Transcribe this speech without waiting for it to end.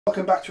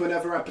Welcome back to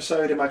another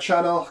episode in my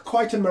channel.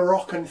 Quite a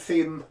Moroccan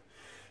theme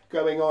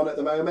going on at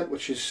the moment,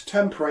 which is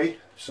temporary.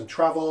 Some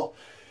travel,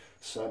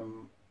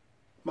 some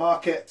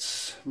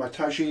markets, my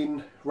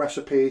tagine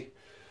recipe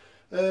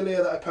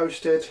earlier that I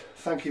posted.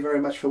 Thank you very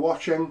much for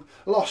watching.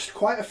 Lost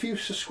quite a few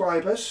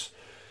subscribers,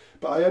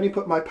 but I only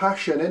put my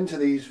passion into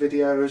these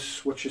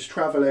videos, which is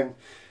travelling,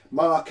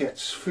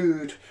 markets,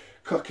 food,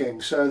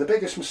 cooking. So the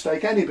biggest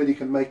mistake anybody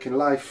can make in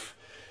life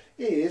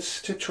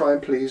is to try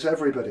and please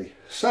everybody.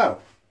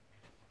 So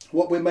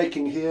what we're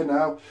making here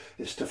now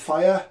is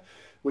Tfaya,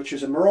 which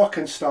is a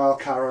Moroccan style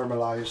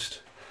caramelised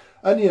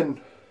onion,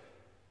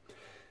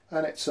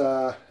 and it's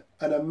an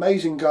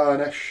amazing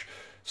garnish,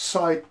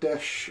 side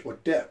dish or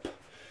dip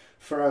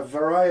for a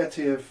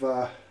variety of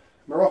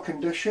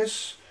Moroccan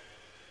dishes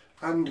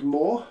and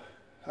more.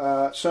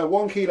 So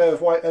 1 kilo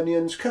of white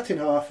onions cut in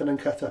half and then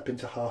cut up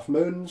into half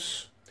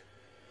moons.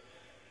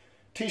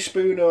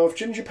 Teaspoon of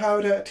ginger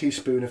powder, a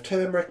teaspoon of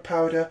turmeric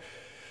powder,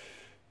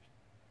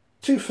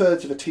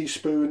 2/3 of a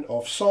teaspoon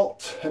of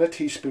salt and a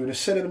teaspoon of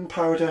cinnamon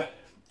powder,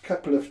 a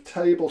couple of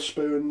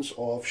tablespoons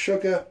of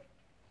sugar,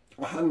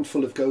 a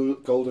handful of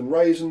golden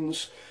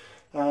raisins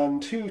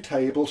and 2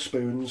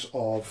 tablespoons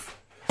of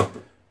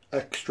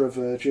extra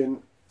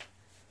virgin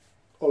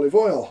olive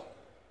oil.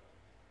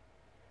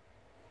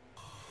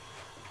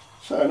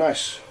 So a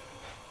nice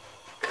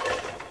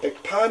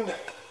big pan,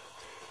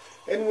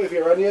 in with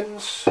your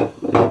onions,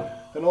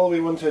 and all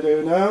we want to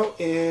do now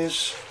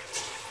is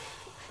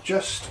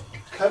just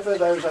cover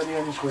those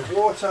onions with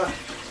water,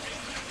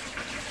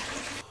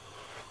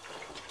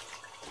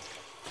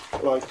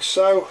 like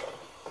so.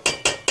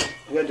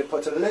 We're going to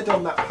put a lid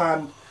on that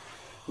pan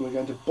and we're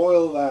going to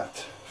boil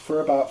that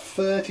for about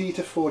 30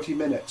 to 40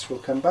 minutes. We'll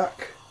come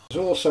back.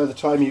 There's also the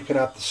time you can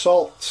add the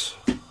salt.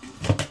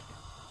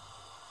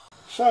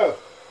 So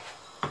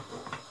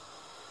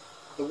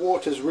the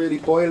water's really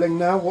boiling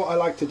now. What I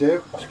like to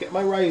do is get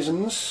my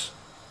raisins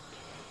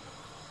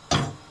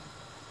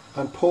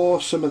and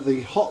pour some of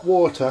the hot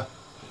water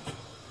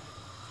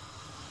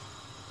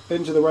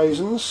into the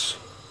raisins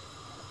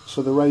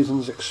so the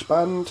raisins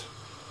expand,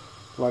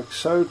 like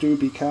so. Do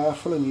be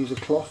careful and use a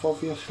cloth,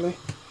 obviously.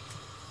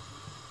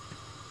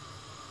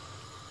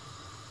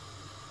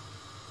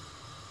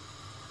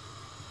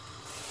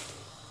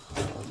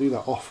 I'll do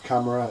that off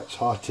camera, it's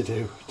hard to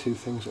do 2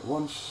 things at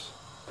once.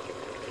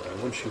 So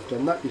once you've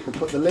done that, you can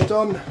put the lid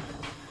on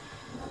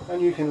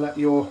and you can let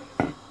your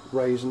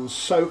raisins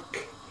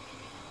soak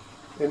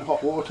in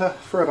hot water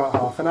for about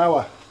half an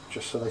hour,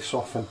 just so they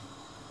soften.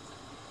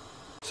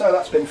 So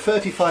that's been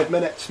 35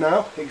 minutes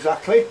now,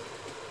 exactly.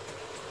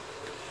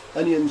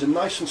 Onions are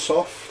nice and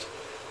soft.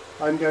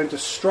 I'm going to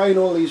strain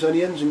all these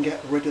onions and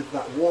get rid of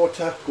that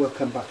water. We'll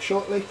come back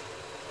shortly.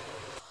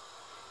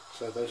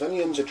 So those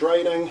onions are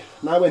draining.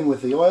 Now in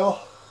with the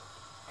oil.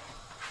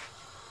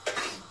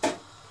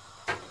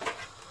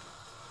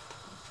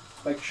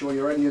 Make sure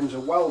your onions are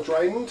well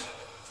drained.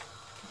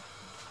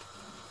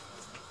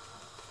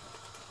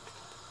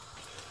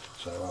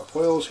 So our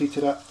oil's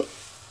heated up,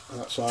 and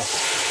that's our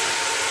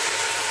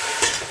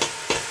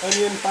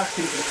onion back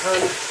into the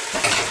pan.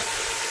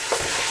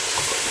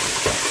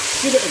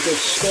 Give it a good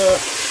stir.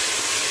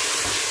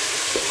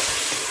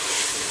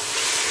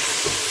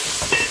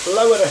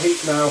 Lower the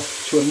heat now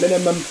to a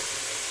minimum.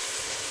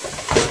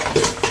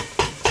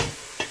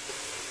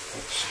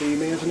 It's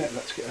steamy, isn't it?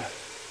 Let's get a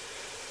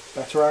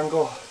better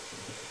angle.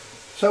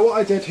 So what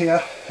I did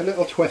here, a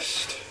little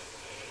twist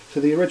to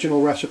the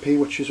original recipe,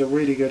 which is a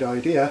really good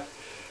idea.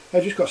 I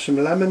just got some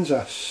lemon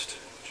zest.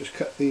 Just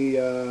cut the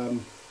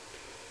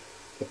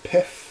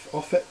pith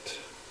off it,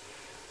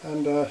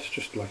 and it's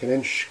just like 1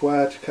 inch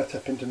squared, cut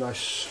up into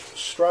nice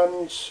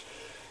strands.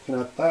 You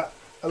can add that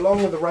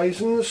along with the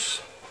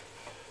raisins,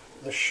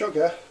 the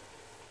sugar,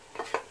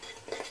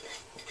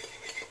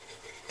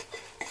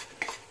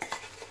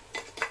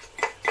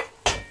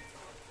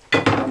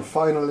 and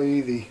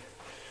finally the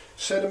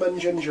cinnamon,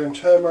 ginger and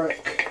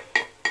turmeric.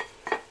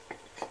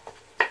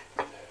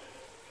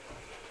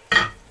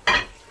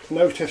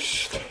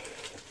 Noticed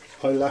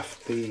I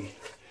left the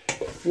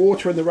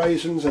water in the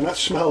raisins, and that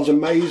smells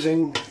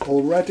amazing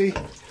already.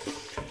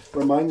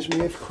 Reminds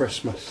me of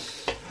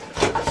Christmas.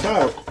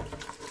 So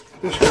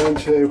just going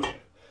to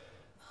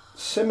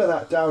simmer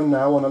that down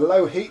now on a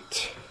low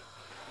heat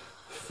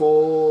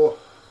for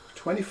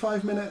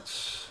 25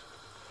 minutes.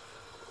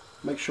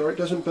 Make sure it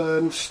doesn't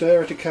burn,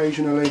 stir it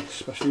occasionally,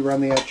 especially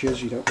around the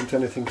edges. You don't want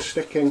anything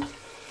sticking.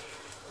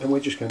 And we're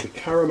just going to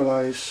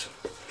caramelise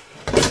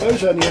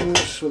those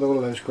onions with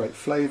all those great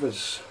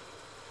flavours.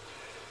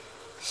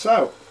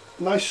 So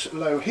nice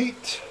low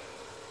heat.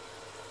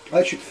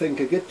 I should think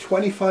a good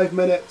 25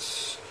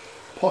 minutes,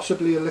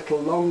 possibly a little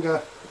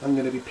longer. I'm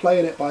going to be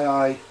playing it by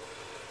eye.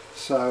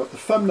 So the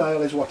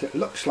thumbnail is what it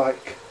looks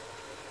like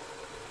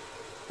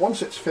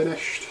once it's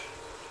finished,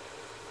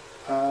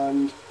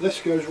 and this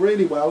goes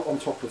really well on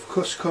top of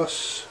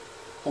couscous,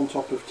 on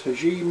top of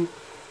tagine,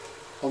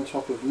 on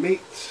top of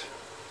meat,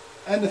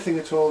 anything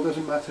at all.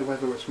 Doesn't matter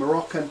whether it's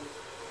Moroccan.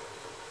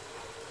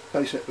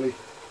 Basically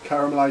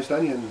caramelised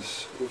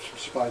onions with some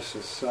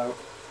spices. So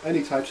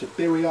any types of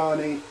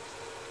biryani,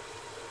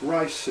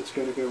 rice, it's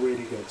going to go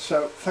really good.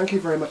 So thank you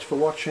very much for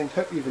watching,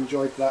 hope you've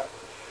enjoyed that,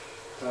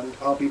 and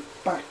I'll be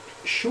back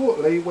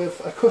shortly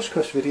with a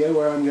couscous video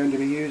where I'm going to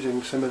be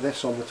using some of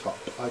this on the top.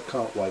 I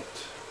can't wait.